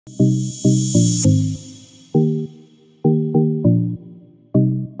Hey,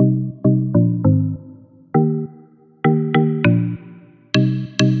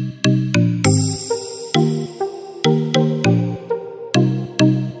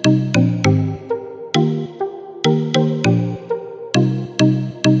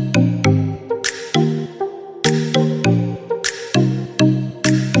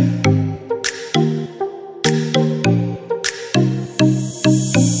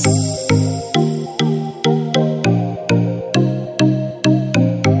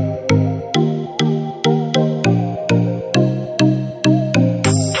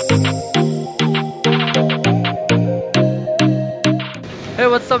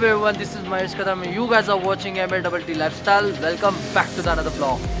 what's up everyone, this is Mahesh Kadam. You guys are watching MLT Lifestyle. Welcome back to the another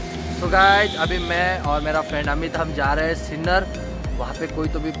vlog. So guys, अभी मैं और मेरा friend Amit हम जा रहे हैं सिन्नर। वहाँ पे कोई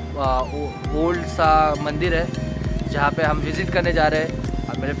तो भी ओल्ड सा मंदिर है जहाँ पे हम विज़िट करने जा रहे हैं।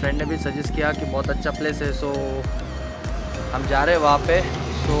 और मेरे फ्रेंड ने भी सजेस्ट किया कि बहुत अच्छा प्लेस है, सो हम जा रहे हैं वहाँ पे।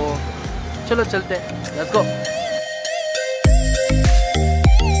 सो चलो चलते हैं, लेट्स गो।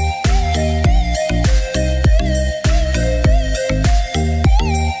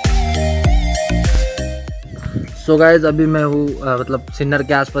 सो गाइज अभी मैं हूँ मतलब सिन्नर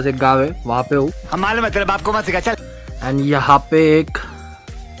के आसपास एक गांव है, वहाँ पे हूँ। हम मालूम है तेरे बाप को मत सिखा, चल। एंड यहाँ पे एक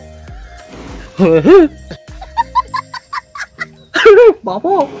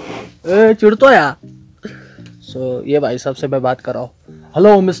बाबू चिड़ तो यार। सो ये भाई साहब से मैं बात कर रहा हूँ।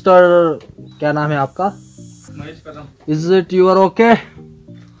 हेलो मिस्टर, क्या नाम है आपका? महेश कदम। Is it you are okay?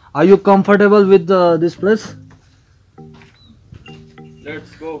 Are you comfortable with this place?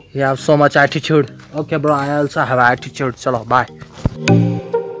 Let's go. You have so much attitude. Okay bro, I also have attitude. Chalo, bye.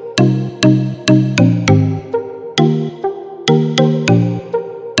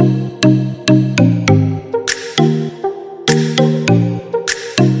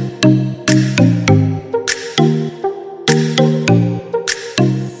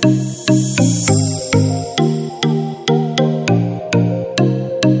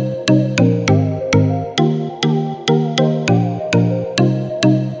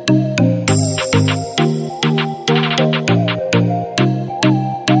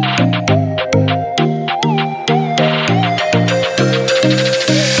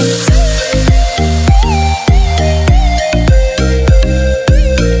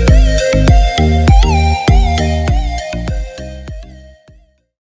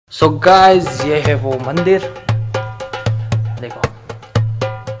 So guys ये है वो मंदिर, देखो।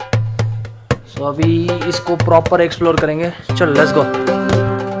 सो अभी इसको प्रॉपर एक्सप्लोर करेंगे। चलो let's go.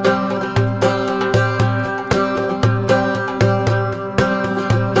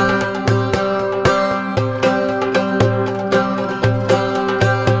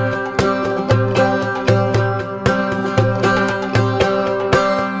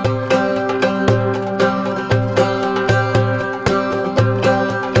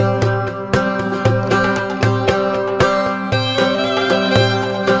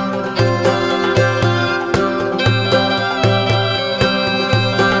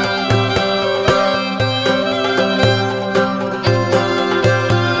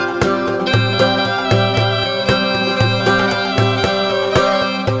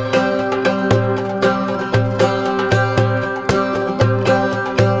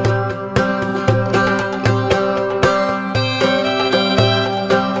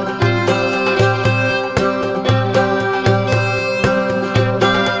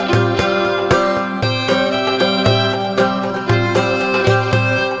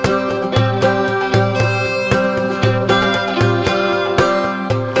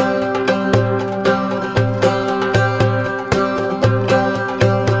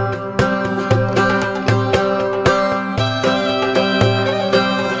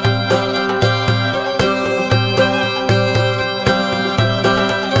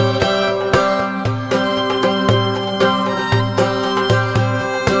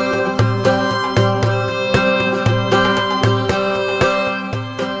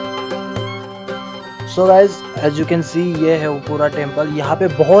 So guys as you can see ये है वो पूरा टेम्पल। यहाँ पे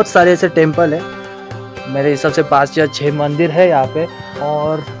बहुत सारे ऐसे टेम्पल है, मेरे हिसाब से 5 या 6 मंदिर है यहाँ पे।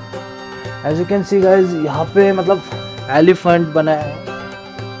 और as you can see guys यहाँ पे मतलब एलिफेंट बना है,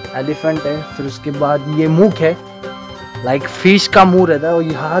 एलिफेंट है। फिर उसके बाद ये मुख है, लाइक फिश का मुंह रहता है। और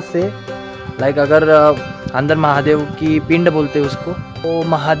यहाँ से लाइक अगर अंदर महादेव की पिंड बोलते हैं उसको, तो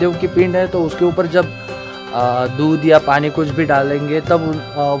महादेव की पिंड है तो उसके ऊपर जब दूध या पानी कुछ भी डालेंगे तब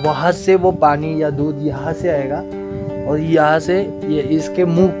वहाँ से वो पानी या दूध यहाँ से आएगा और यहाँ से ये इसके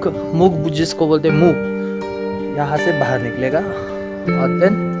मुख जिसको बोलते हैं मुख, यहाँ से बाहर निकलेगा और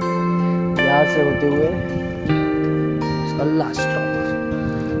देन यहाँ से होते हुए इसका लास्ट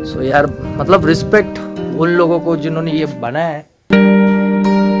ड्रॉप। सो यार मतलब रिस्पेक्ट उन लोगों को जिन्होंने ये बनाया है।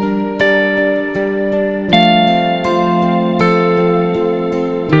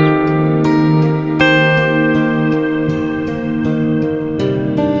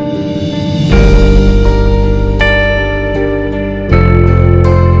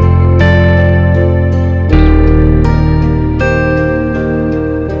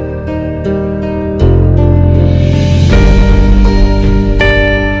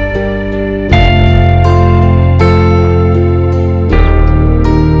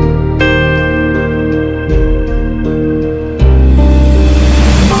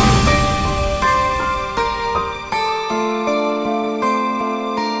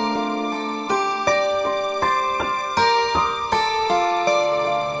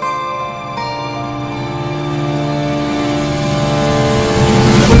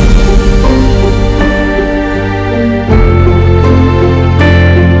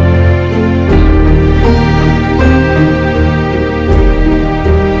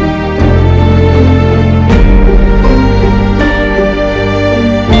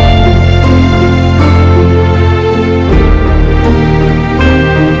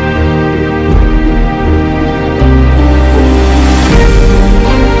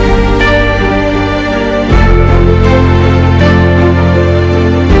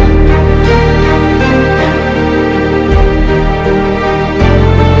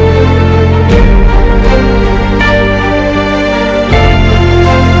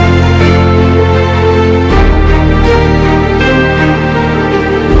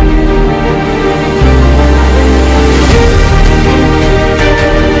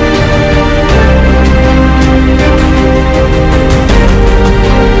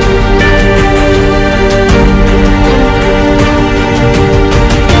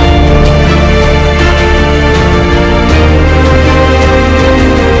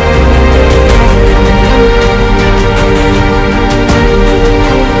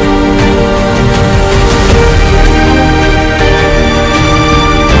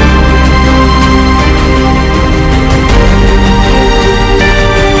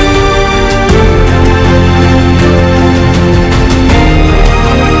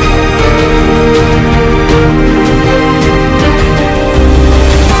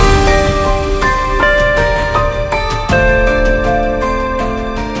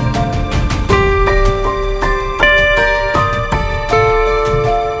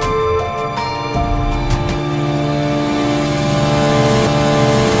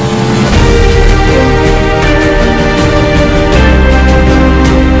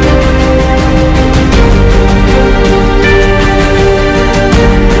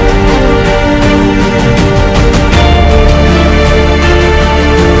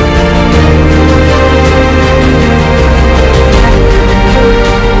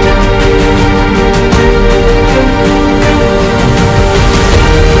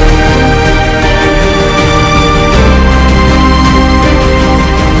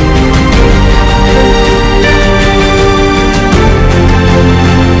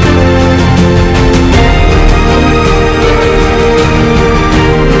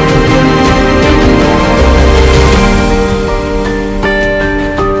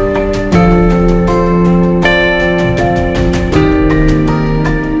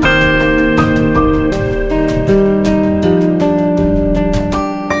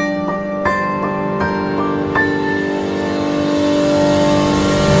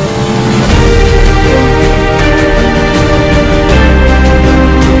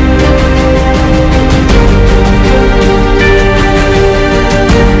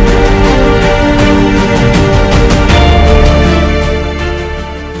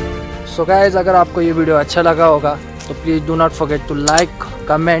 सो गाइस, अगर आपको ये वीडियो अच्छा लगा होगा तो please do not forget to like,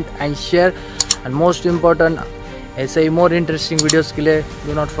 comment and share, and most important ऐसे ही मोर इंटरेस्टिंग वीडियोस के लिए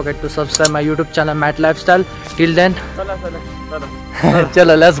do not forget to subscribe my YouTube channel mat lifestyle. Till then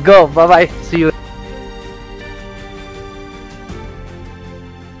चलो let's go, bye bye, C you.